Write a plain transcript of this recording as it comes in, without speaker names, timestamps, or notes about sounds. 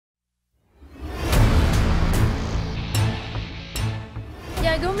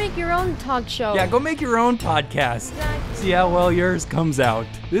Yeah, go make your own talk show. Yeah, go make your own podcast. Exactly. See how well yours comes out.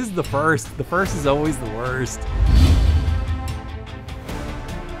 This is the first. The first is always the worst.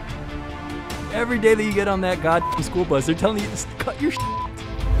 Every day that you get on that goddamn school bus, they're telling you to cut your shit.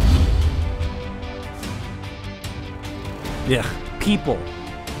 Yeah, people.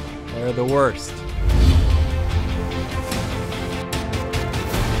 They're the worst.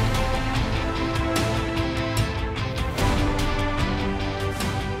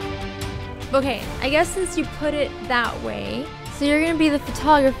 Okay, I guess since you put it that way, so you're gonna be the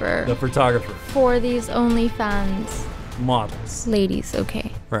photographer. The photographer. For these OnlyFans Models. ladies,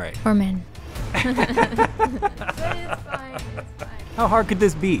 okay. Right. Or men. But it's fine. How hard could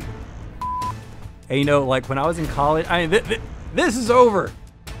this be? And you know, like when I was in college, this is over.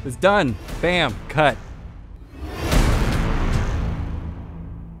 It's done. Bam. Cut.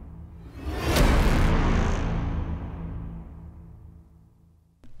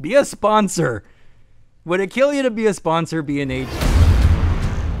 Be a sponsor. Would it kill you to be a sponsor? Be an agent.